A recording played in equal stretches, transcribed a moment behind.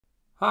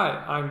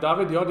Hi, I'm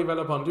David, your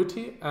developer on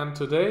duty, and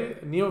today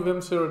Neovim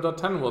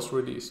 0.10 was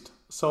released.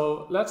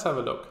 So let's have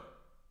a look.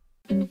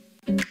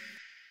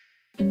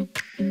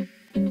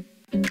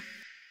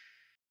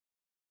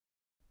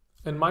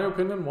 In my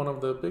opinion, one of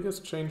the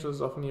biggest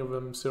changes of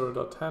Neovim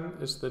 0.10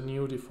 is the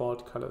new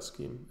default color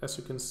scheme. As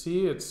you can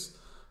see, it's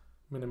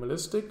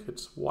minimalistic,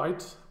 it's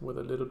white with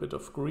a little bit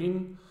of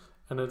green,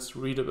 and it's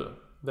readable.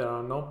 There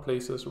are no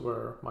places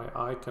where my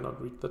eye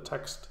cannot read the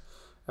text,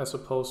 as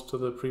opposed to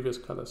the previous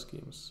color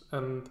schemes.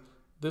 And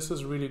this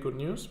is really good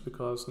news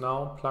because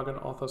now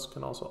plugin authors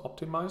can also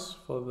optimize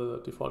for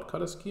the default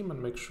color scheme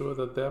and make sure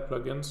that their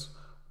plugins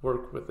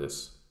work with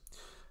this.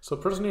 So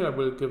personally, I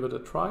will give it a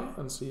try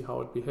and see how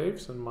it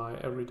behaves in my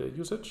everyday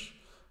usage,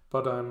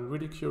 but I'm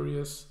really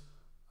curious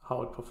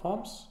how it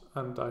performs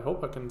and I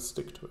hope I can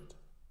stick to it.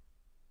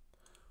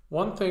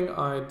 One thing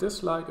I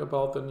dislike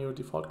about the new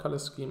default color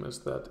scheme is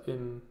that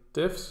in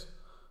diffs,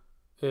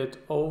 it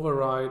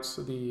overrides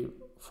the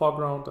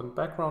foreground and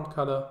background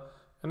color,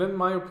 and in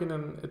my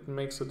opinion it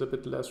makes it a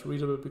bit less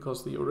readable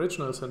because the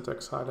original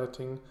syntax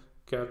highlighting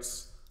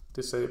gets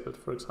disabled,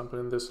 for example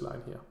in this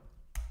line here.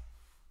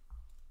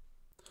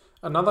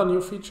 Another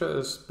new feature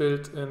is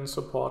built-in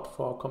support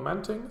for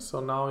commenting, so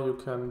now you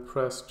can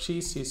press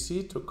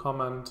GCC to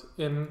comment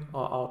in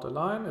or out a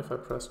line. If I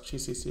press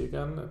GCC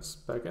again, it's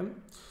back in.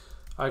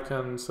 I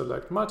can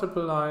select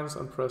multiple lines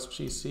and press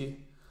GC,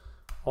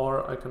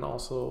 or I can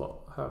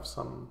also have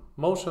some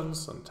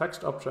motions and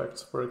text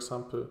objects. For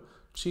example,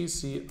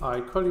 GC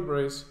I curly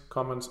brace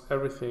comments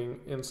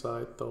everything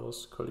inside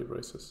those curly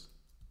braces.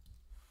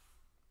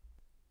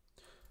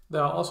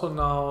 There are also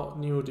now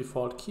new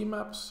default key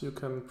maps. You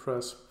can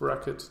press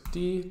bracket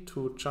D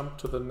to jump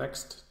to the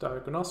next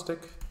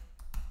diagnostic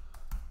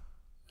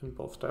in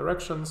both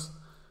directions.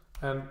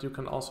 And you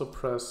can also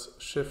press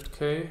Shift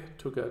K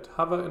to get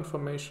hover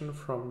information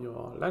from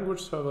your language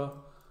server.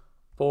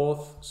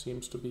 Both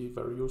seems to be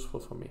very useful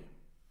for me.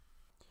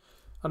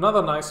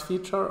 Another nice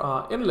feature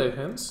are inlay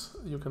hints.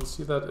 You can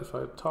see that if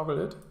I toggle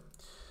it.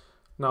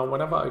 Now,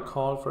 whenever I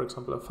call, for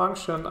example, a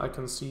function, I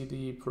can see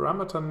the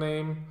parameter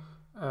name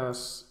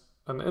as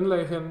an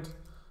inlay hint,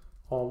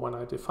 or when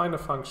I define a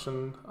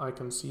function, I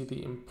can see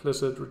the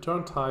implicit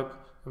return type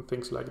and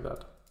things like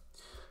that.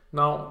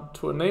 Now,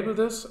 to enable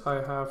this, I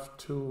have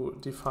to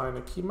define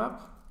a key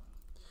map,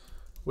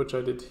 which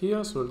I did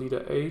here. So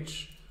leader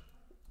H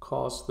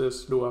calls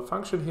this Lua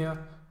function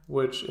here,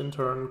 which in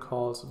turn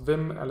calls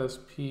Vim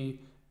LSP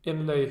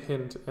inlay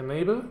hint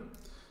enable.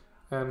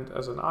 And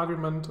as an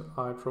argument,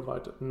 I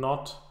provide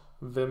not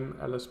Vim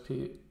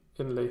LSP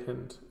inlay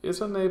hint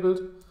is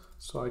enabled,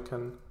 so I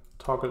can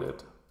toggle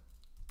it.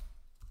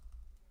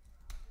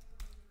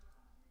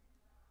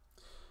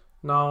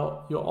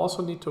 Now, you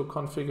also need to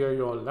configure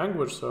your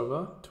language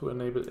server to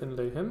enable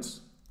inlay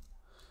hints.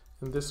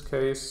 In this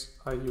case,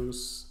 I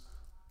use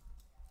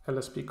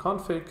LSP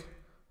config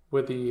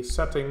with the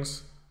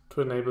settings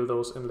to enable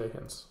those inlay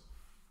hints.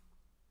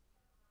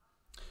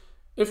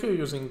 If you're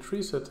using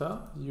TreeSitter,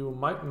 you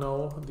might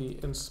know the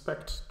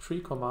inspect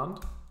tree command,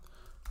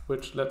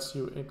 which lets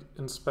you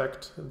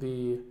inspect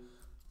the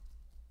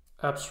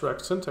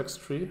abstract syntax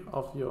tree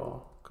of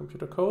your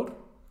computer code.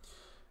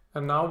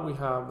 And now we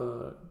have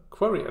a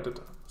query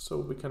editor. So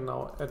we can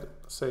now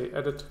say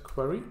edit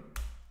query.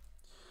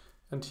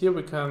 And here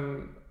we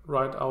can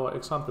write our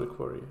example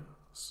query.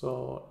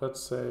 So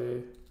let's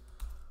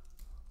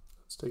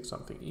take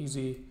something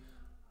easy,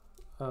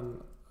 a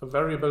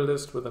variable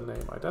list with a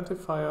name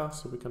identifier.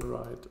 So we can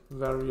write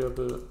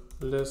variable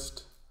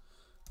list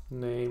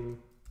name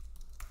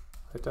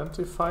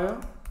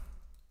identifier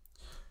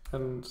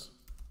and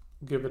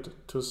give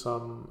it to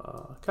some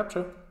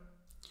capture.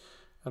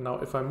 And now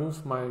if I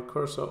move my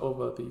cursor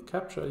over the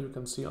capture, you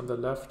can see on the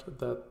left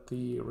that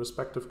the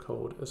respective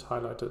code is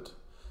highlighted.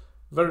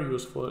 Very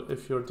useful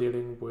if you're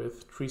dealing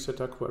with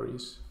TreeSitter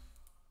queries.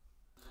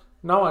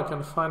 Now I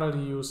can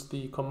finally use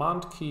the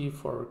command key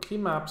for key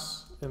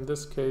maps. In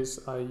this case,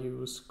 I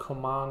use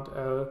Command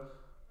L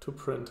to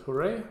print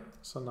hooray.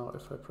 So now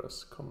if I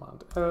press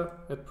Command L,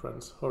 it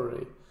prints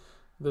hooray.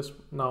 This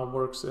now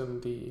works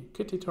in the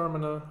Kitty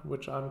terminal,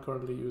 which I'm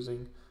currently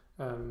using,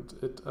 and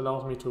it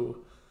allows me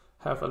to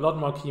have a lot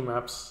more key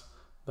maps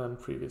than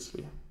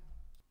previously.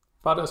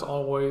 But as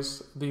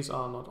always, these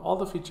are not all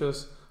the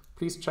features.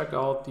 Please check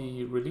out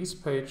the release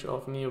page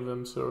of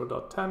Neovim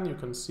 0.10. You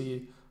can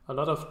see a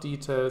lot of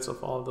details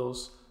of all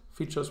those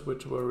features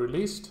which were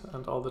released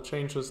and all the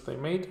changes they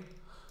made.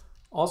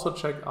 Also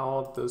check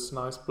out this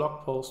nice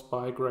blog post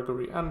by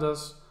Gregory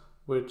Anders,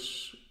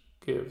 which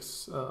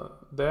gives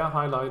their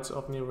highlights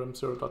of Neovim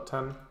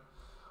 0.10.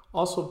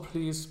 Also,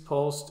 please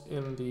post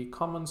in the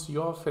comments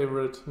your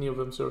favorite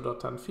Neovim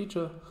 0.10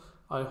 feature.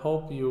 I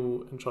hope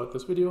you enjoyed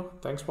this video.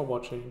 Thanks for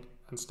watching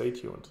and stay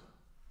tuned.